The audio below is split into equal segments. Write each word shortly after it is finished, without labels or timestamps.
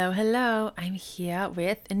Hello. I'm here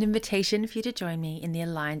with an invitation for you to join me in the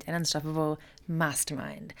Aligned and Unstoppable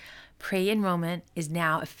Mastermind. Pre-enrollment is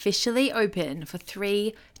now officially open for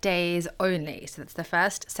 3 days only. So that's the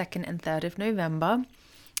 1st, 2nd, and 3rd of November.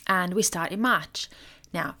 And we start in March.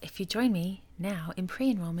 Now, if you join me now in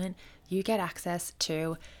pre-enrollment, you get access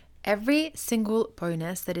to every single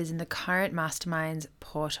bonus that is in the current Masterminds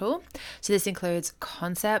portal. So this includes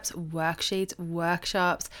concepts, worksheets,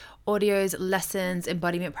 workshops, audios, lessons,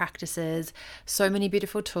 embodiment practices, so many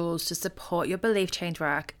beautiful tools to support your belief change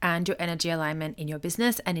work and your energy alignment in your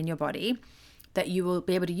business and in your body that you will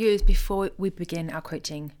be able to use before we begin our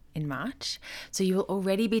coaching in March. So you will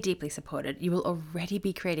already be deeply supported. You will already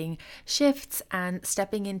be creating shifts and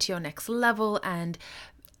stepping into your next level and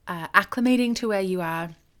acclimating to where you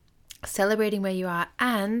are, celebrating where you are,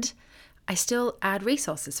 and I still add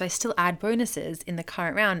resources. So I still add bonuses in the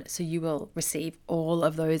current round. So you will receive all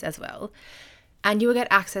of those as well. And you will get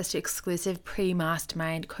access to exclusive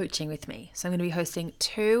pre-mastermind coaching with me. So I'm going to be hosting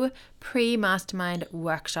 2 pre-mastermind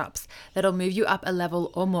workshops that'll move you up a level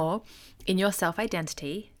or more in your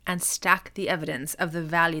self-identity and stack the evidence of the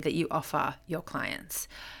value that you offer your clients.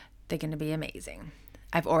 They're going to be amazing.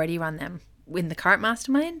 I've already run them in the current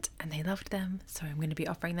mastermind and they loved them. So I'm going to be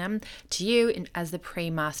offering them to you as the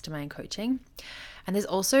pre-mastermind coaching. And there's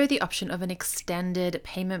also the option of an extended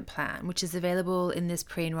payment plan, which is available in this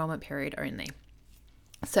pre-enrollment period only.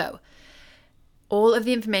 So all of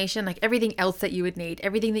the information, like everything else that you would need,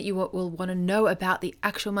 everything that you will want to know about the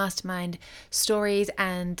actual mastermind, stories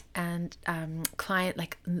and client,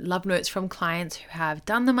 like love notes from clients who have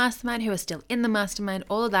done the mastermind, who are still in the mastermind,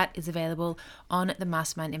 all of that is available on the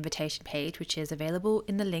mastermind invitation page, which is available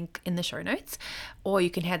in the link in the show notes. Or you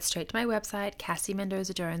can head straight to my website,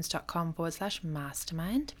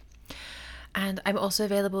 cassiemendozajones.com/mastermind. And I'm also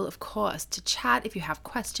available, of course, to chat. If you have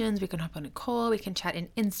questions, we can hop on a call. We can chat in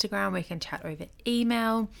Instagram. We can chat over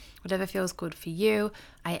email, whatever feels good for you.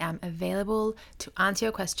 I am available to answer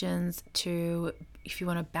your questions, if you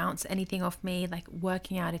want to bounce anything off me, like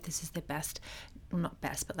working out if this is the best, well, not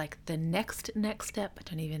best, but like the next step.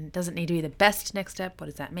 Doesn't need to be the best next step. What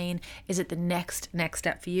does that mean? Is it the next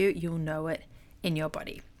step for you? You'll know it in your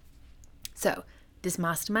body. So this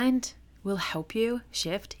mastermind will help you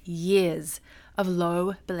shift years of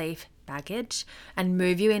low belief baggage and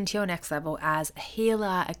move you into your next level as a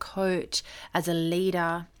healer, a coach, as a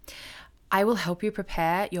leader. I will help you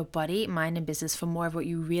prepare your body, mind, and business for more of what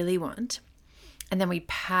you really want. And then we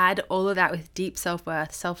pad all of that with deep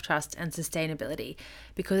self-worth, self-trust, and sustainability.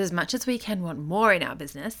 Because as much as we can want more in our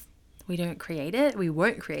business, we don't create it, we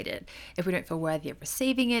won't create it if we don't feel worthy of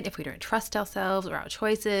receiving it, if we don't trust ourselves or our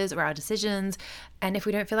choices or our decisions, and if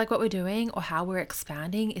we don't feel like what we're doing or how we're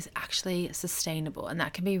expanding is actually sustainable. And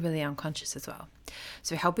that can be really unconscious as well.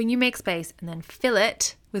 So helping you make space and then fill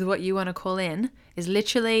it with what you want to call in is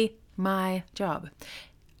literally my job.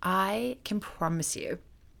 I can promise you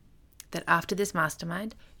that after this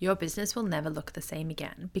mastermind, your business will never look the same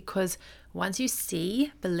again, because once you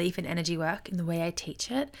see belief and energy work in the way I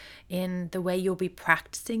teach it, in the way you'll be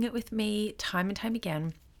practicing it with me time and time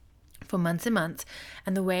again for months and months,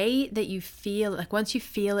 and the way that you feel, like once you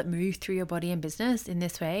feel it move through your body and business in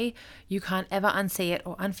this way, you can't ever unsee it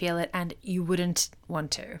or unfeel it, and you wouldn't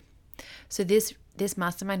want to. So this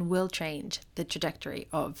mastermind will change the trajectory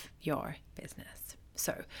of your business.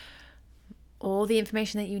 So all the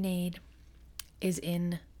information that you need is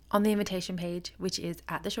on the invitation page, which is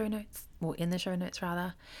at the show notes, or in the show notes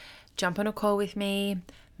rather. Jump on a call with me,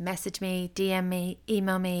 message me, DM me,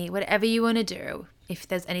 email me, whatever you want to do. If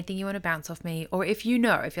there's anything you want to bounce off me, or if you're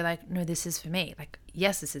like, no, this is for me. Like,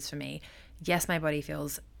 yes, this is for me. Yes, my body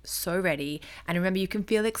feels so ready. And remember, you can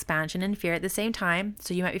feel expansion and fear at the same time.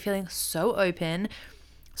 So you might be feeling so open,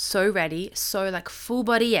 so ready, so like full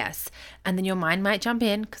body yes. And then your mind might jump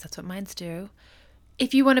in, because that's what minds do.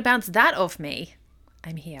 If you want to bounce that off me,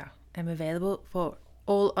 I'm here. I'm available for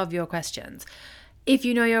all of your questions. If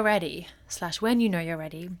you know you're ready, when you know you're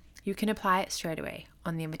ready, you can apply it straight away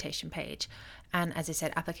on the invitation page. And as I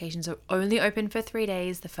said, applications are only open for 3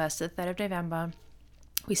 days, the 1st to the 3rd of November.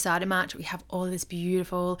 We start in March. We have all this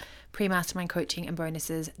beautiful pre-mastermind coaching and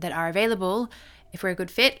bonuses that are available if we're a good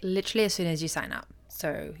fit, literally as soon as you sign up.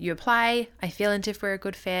 So you apply, I feel into if we're a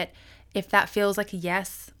good fit. If that feels like a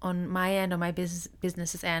yes on my end, on my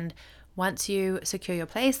business's end, once you secure your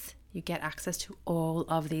place, you get access to all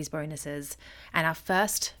of these bonuses. And our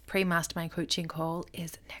first pre-mastermind coaching call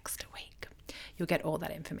is next week. You'll get all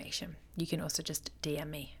that information. You can also just DM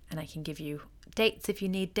me and I can give you dates if you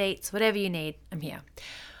need dates, whatever you need, I'm here.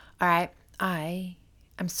 All right, I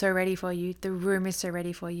am so ready for you. The room is so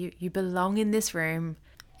ready for you. You belong in this room.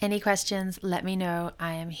 Any questions, let me know.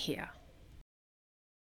 I am here.